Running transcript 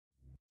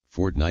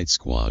Fortnite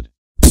squad.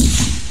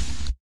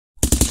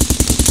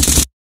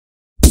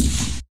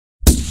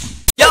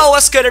 Yo,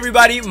 what's good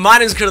everybody? My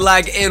name is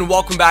Royale and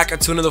welcome back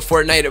to another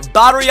Fortnite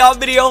Battle Royale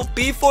video.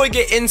 Before we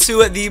get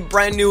into the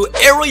brand new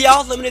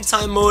Royale limited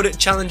time mode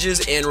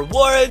challenges and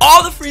rewards,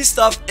 all the free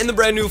stuff in the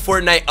brand new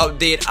Fortnite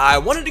update, I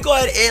wanted to go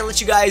ahead and let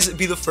you guys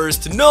be the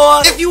first to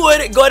know. If you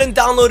would, go ahead and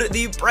download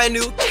the brand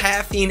new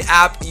Caffeine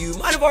app. You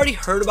might have already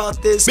heard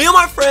about this. Me and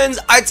my friends,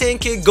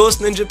 I10K, Ghost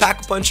Ninja,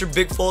 Pack-a-Puncher,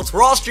 Big Foltz,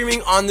 we're all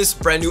streaming on this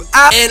brand new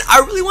app, and I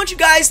really want you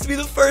guys to be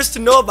the first to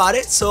know about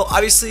it. So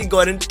obviously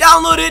go ahead and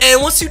download it,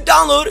 and once you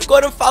download, go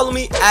ahead and follow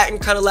me at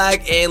Royale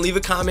and leave a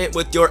comment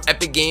with your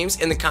epic games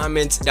in the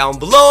comments down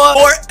below.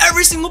 For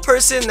every single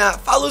person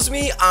that follows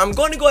me, I'm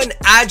going to go ahead and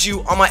add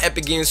you on my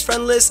epic games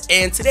friend list,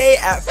 and today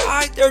at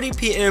 5:30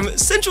 p.m.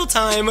 Central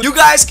Time, you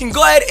guys can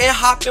go ahead and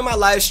hop in my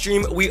live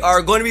stream. We are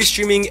going to be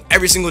streaming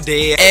every single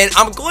day, and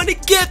I'm going to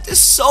gift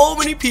so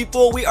many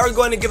people. We are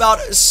going to give out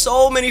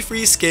so many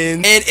free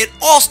skins, and it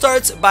all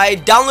starts by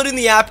downloading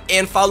the app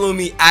and following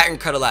me at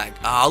Royale.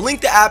 I'll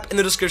link the app in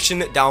the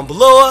description down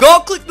below. Go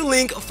click the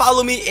link,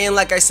 follow me, and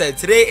like I said,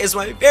 today is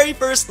my very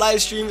first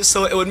live stream,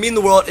 so it would mean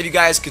the world if you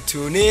guys could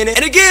tune in.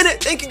 And again,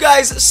 thank you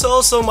guys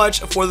so much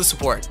for the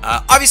support.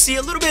 Obviously,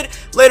 a little bit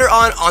later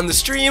on the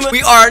stream,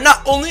 we are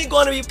not only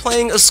going to be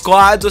playing a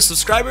squad with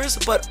subscribers,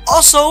 but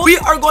also we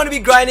are going to be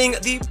grinding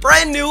the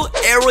brand new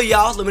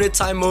Royale limited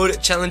time mode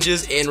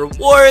challenges and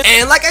rewards.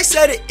 And like I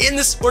said in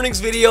this morning's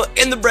video,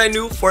 in the brand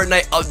new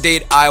Fortnite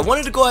update, I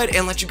wanted to go ahead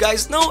and let you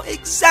guys know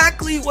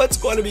exactly what's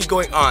going to be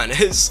going on.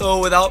 So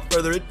without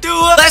further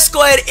ado, let's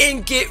go ahead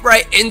and get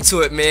right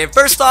into it, man.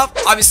 First off,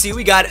 obviously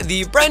we got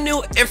the brand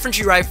new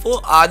infantry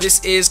rifle.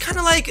 This is kind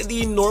of like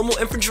the normal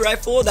infantry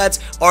rifle that's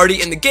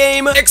already in the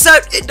game,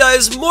 except it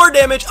does more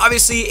damage,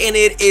 obviously, and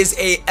it is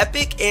a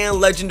epic and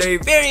legendary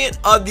variant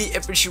of the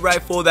infantry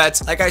rifle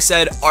that's, like I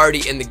said,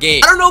 already in the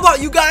game. I don't know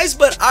about you guys,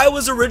 but I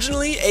was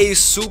originally a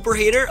super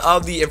hater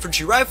of the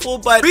infantry rifle,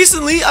 but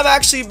recently I've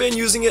actually been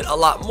using it a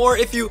lot more.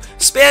 If you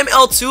spam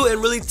L2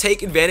 and really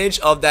take advantage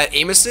of that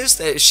aim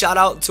assist, shout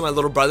out to my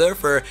little brother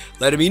for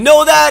letting me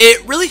know that,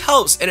 it really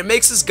helps and it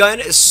makes this gun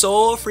is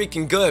so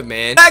freaking good,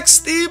 man.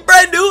 Next, the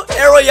brand new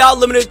Royale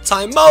limited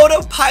time mode.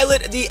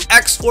 Pilot the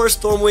X4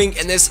 Stormwing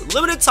in this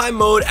limited time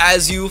mode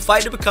as you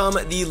fight to become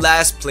the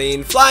last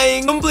plane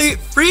flying. Complete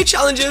free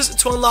challenges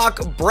to unlock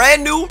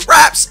brand new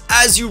wraps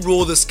as you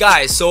rule the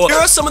sky. So here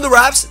are some of the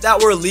wraps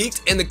that were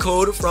leaked in the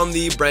code from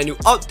the brand new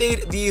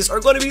update. These are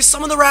going to be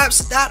some of the wraps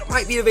that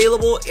might be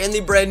available in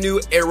the brand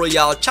new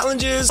Royale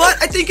challenges,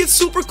 but I think it's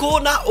super cool.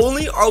 Not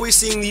only are we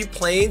seeing the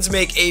planes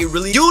make a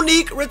really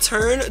unique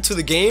return to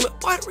the game,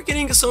 but we're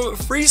getting some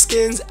free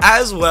skins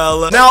as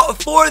well. Now,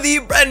 for the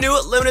brand new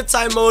limited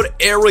time mode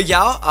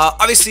Royale,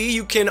 obviously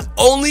you can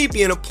only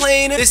be in a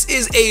plane. This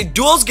is a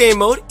duels game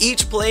mode.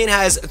 Each plane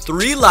has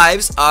 3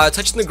 lives.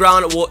 Touching the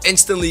ground will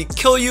instantly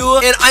kill you,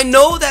 and I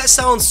know that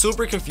sounds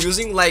super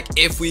confusing. Like,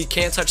 if we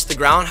can't touch the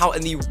ground, how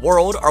in the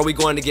world are we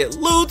going to get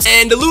loot?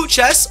 And the loot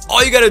chests,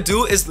 all you gotta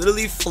do is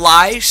literally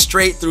fly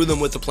straight through them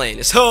with the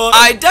plane. So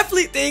I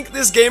definitely think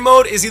this game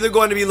mode is either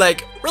going to be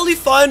like really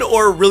fun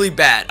or really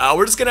bad.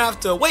 We're just gonna have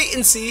to wait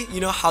and see, you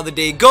know, how the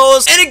day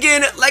goes. And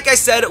again, like I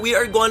said, we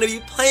are going to be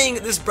playing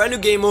this brand new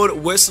game mode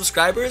with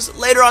subscribers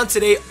later on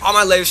today on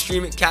my live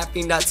stream at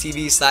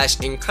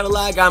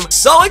caffeine.tv/Royale. I'm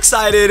so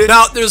excited.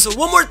 Now, there's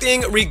one more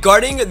thing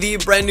regarding the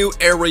brand new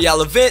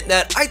Royale event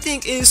that I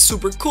think is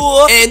super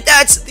cool, and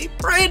that's the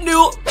brand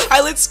new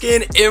pilot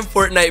skin in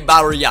Fortnite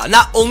Battle Royale.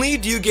 Not only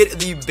do you get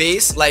the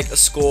base, like a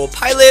skull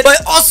pilot,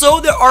 but also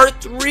there are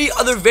 3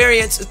 other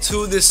variants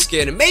to this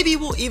skin. Maybe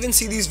we'll even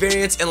see these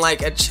variants in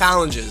like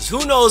challenges.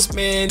 Who knows,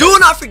 man? Do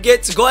not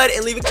forget to go ahead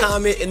and leave a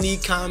comment in the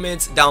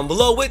comments down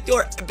below with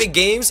your epic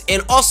games,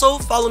 and also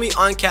follow me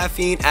on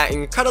Caffeine at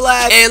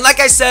Royale. And like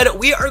I said,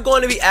 we are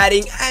going to be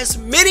adding as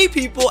many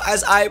people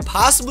as I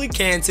possibly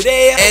can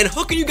today and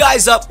hooking you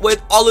guys up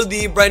with all of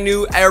the brand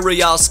new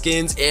Royale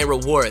skins and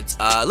rewards.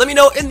 Let me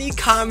know in the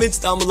comments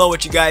down below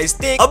what you guys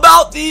think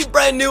about the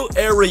brand new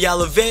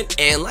Royale event.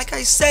 And like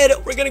I said,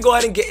 we're gonna go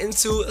ahead and get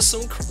into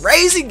some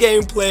crazy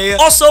gameplay.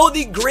 Also,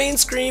 the green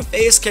screen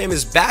face cam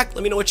is back.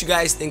 Let me know what you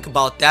guys think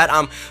about that.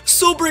 I'm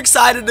super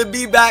excited to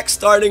be back,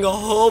 starting a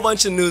whole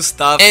bunch of new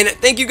stuff, and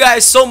thank you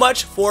guys so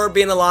much for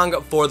being along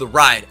for the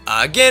ride.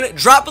 Again,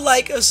 drop a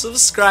like,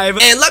 subscribe,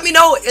 and let me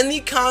know in the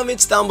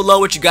comments down below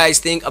what you guys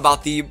think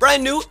about the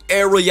brand new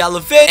Royale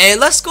event. And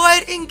let's go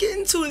ahead and get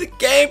into the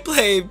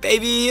gameplay,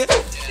 baby.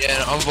 Yeah,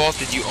 and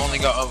unvaulted, you only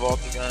got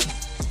unvaulted gun.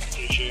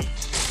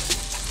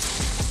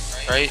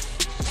 Right?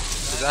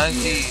 Because I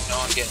see no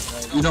one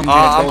getting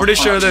I'm pretty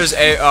sure there's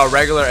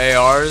regular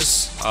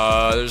ARs,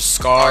 there's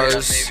scars. Oh,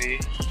 yeah, maybe.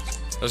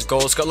 There's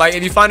gold scar. Like,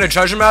 if you find a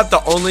treasure map,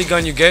 the only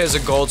gun you get is a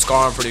gold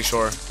scar, I'm pretty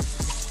sure.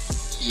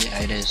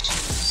 Yeah, it is.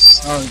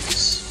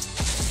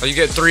 Sucks. But you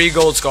get 3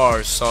 gold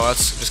scars, so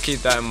let's just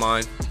keep that in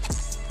mind.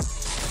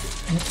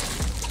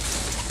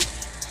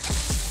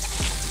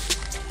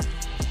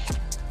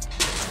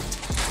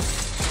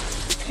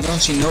 I don't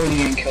see no one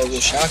getting killed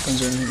with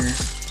shotguns over here.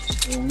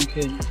 So we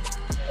could.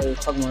 Oh, we're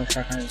talking about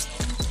shotguns.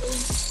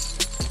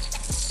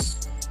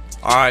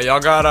 All right, y'all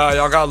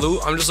got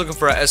loot. I'm just looking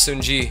for an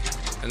SMG,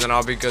 and then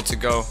I'll be good to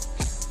go.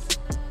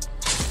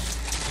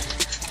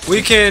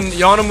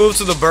 Y'all wanna move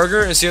to the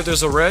burger and see if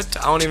there's a rift?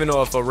 I don't even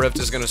know if a rift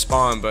is gonna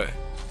spawn, but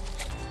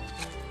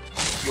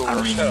Yo,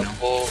 let's get a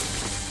full.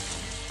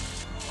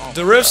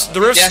 the rifts.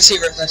 Yeah, I see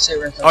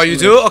rift. Oh, you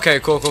do? Okay,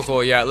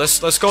 cool. Yeah,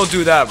 let's go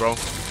do that, bro.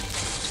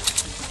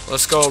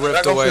 Let's go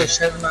rift away. It's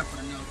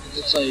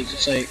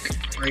like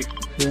right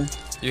here.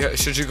 Yeah,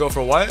 should you go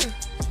for what?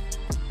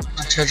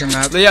 A treasure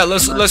map. Yeah,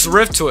 let's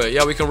rift to it.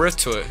 Yeah, we can rift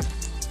to it.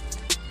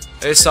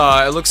 It's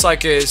it looks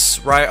like it's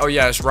right. Oh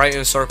yeah, it's right in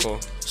a circle.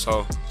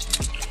 So.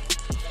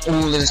 Ooh,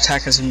 let's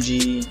attack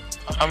SMG.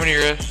 How many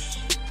rifts?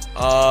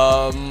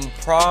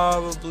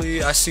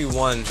 Probably I see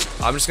one.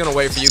 I'm just gonna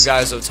wait for you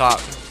guys up top.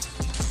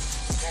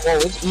 Whoa,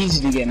 it's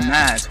easy to get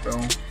mad, bro.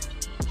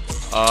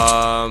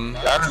 I'm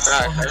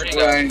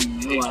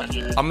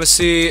gonna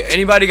see.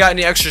 Anybody got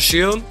any extra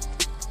shield?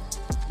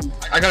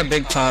 I got a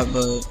big pot,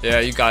 but Yeah,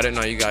 you got it.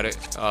 No, you got it.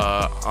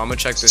 I'm gonna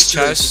check this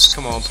chest.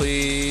 Come on,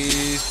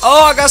 please.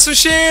 Oh, I got some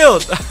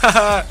shield.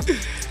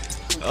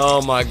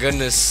 Oh my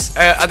goodness.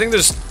 Hey, I think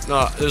there's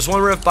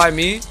one rift by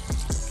me.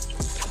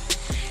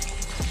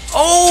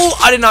 Oh,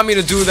 I did not mean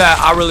to do that.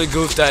 I really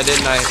goofed that,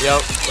 didn't I?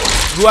 Yep.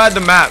 Who had the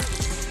map?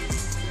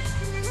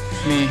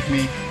 me.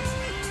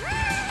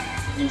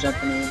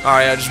 All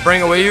right, yeah, just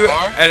bring it with you.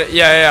 And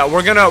yeah,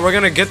 we're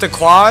gonna get the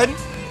quad,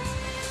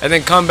 and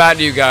then come back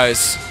to you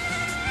guys.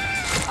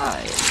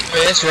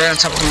 Wait, it's right on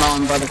top of the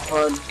mountain by the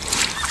quad.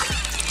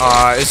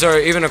 Is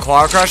there even a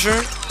quad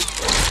crusher?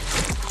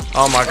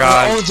 Oh my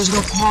god. Oh, there's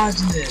no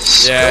quads in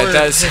this. Yeah, it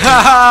does.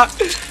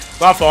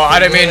 My fault. I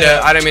didn't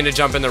mean to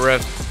jump in the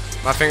rift.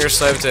 My finger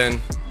slipped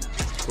in.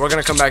 We're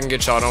gonna come back and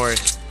get y'all. Don't worry.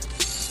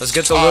 Let's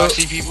get the loot.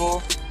 See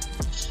people.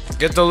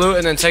 Get the loot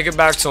and then take it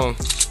back to them.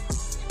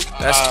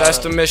 That's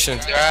the mission.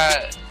 They're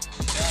at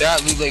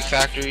Loot Lake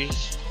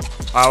Factories.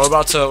 All right,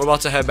 we're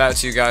about to head back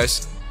to you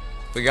guys.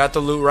 We got the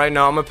loot right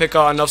now. I'm gonna pick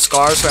out enough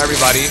scars for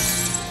everybody.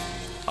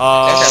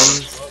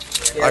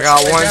 I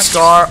got one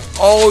scar.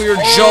 Oh, you're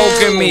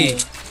joking me.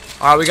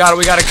 All right, we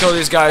gotta kill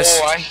these guys.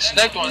 Oh, I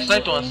sniped one.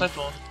 Sniped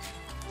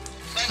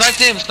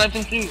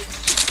him too.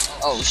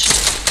 Oh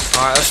shit.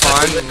 All right, that's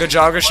fine. Good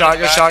job. Good shot.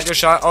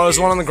 Oh, there's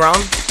one on the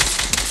ground.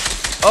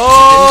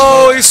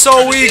 Oh, he's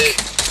so weak.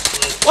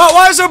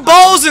 Why is there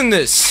balls in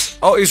this?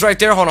 Oh, he's right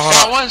there. Hold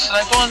on.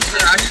 Sniped one.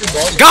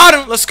 Got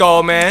him. Let's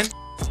go, man.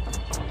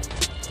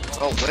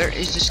 Oh, where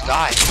is this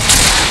guy?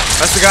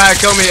 That's the guy that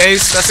killed me,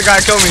 Ace. That's the guy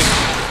that killed me.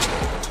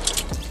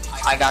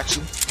 I got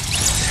you.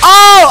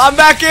 Oh, I'm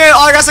back in. Oh,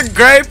 I got some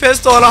great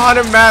pistol and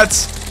 100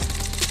 mats.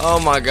 Oh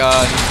my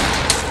god.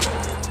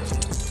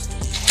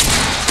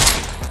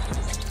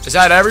 Is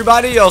that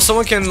everybody? Yo,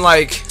 someone can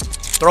like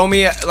throw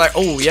me like.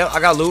 Oh yeah, I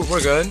got loot.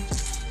 We're good.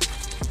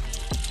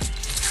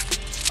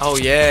 Oh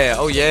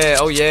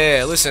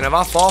yeah. Listen, if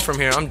I fall from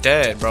here, I'm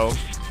dead, bro.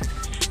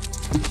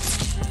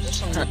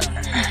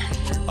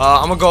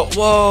 I'm gonna go.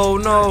 Whoa,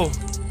 no.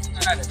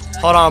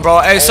 Hold on, bro.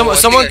 Hey,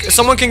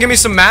 someone can give me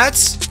some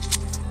mats.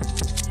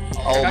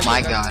 Oh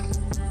my god.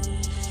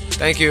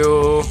 Thank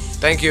you.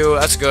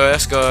 That's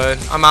good.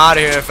 I'm out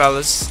of here,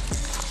 fellas.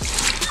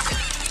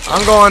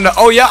 I'm going to.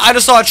 Oh yeah, I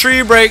just saw a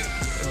tree break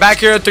back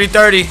here at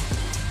 3:30.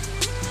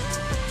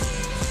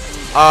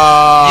 Yeah,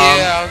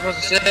 I was about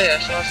to say I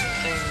saw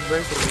something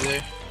break over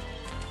there.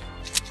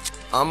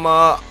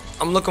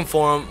 I'm looking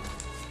for him.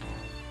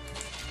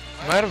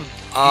 Might have.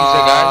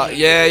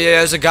 Yeah,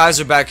 there's a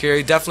geyser back here.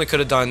 He definitely could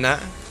have done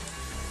that.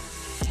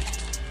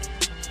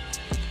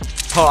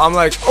 Oh, I'm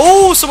like,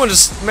 oh, someone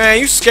just, man,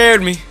 you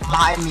scared me.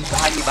 Behind me.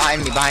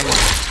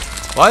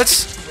 What?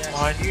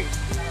 Behind you.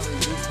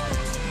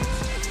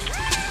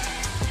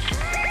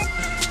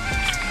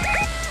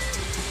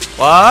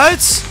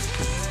 What?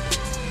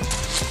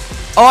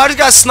 Oh, I just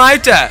got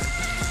sniped at.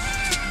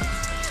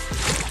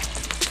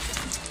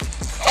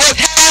 Oh,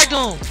 tagged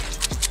him.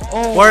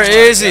 Oh, where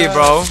is he,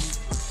 bro?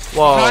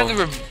 Whoa. Behind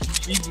the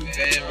reboot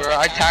man, bro.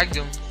 I tagged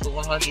him for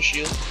 100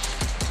 shield.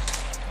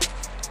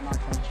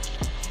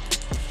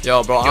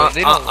 Yo, bro,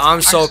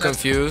 I'm so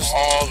confused.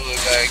 All the way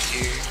back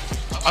here.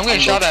 I'm getting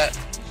shot at.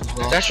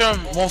 That's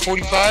from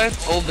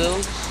 145. Old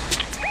build.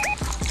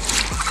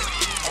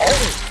 Oh.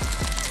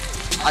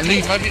 I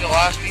think he might be the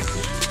last people.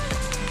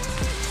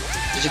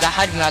 There's a guy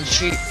hiding behind the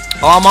tree.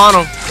 Oh, I'm on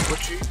him. What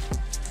tree?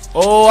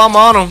 Oh, I'm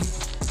on him.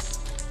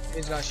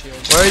 He's got shield.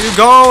 Where are you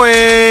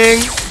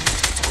going?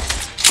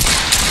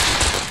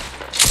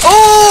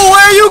 Oh,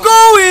 where are you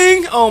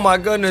going? Oh my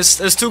goodness,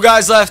 there's 2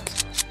 guys left.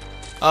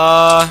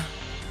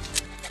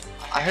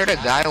 I heard a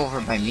guy over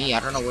by me. I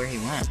don't know where he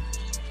went.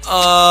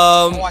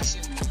 Oh, I see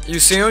him. You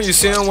see him? You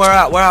see him? Where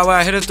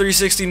I hit a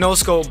 360 no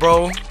scope,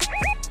 bro.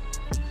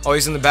 Oh,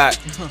 he's in the back.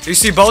 You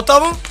see both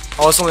of them?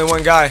 Oh, it's only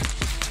one guy.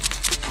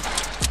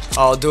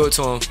 Oh, do it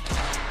to him.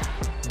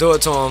 Do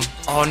it to him.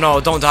 Oh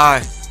no, don't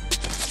die.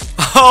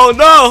 Oh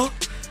no.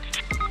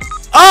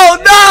 Oh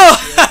no.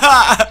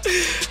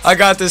 I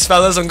got this,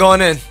 fellas. I'm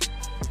going in.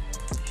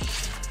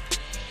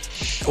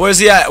 Where's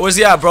he at?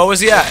 Bro? Where's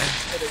he at?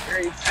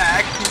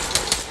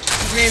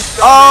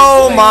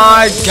 Oh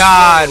my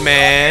god,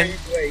 man.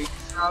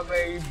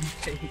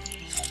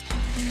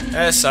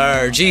 Yes,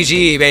 sir.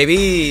 GG,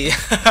 baby.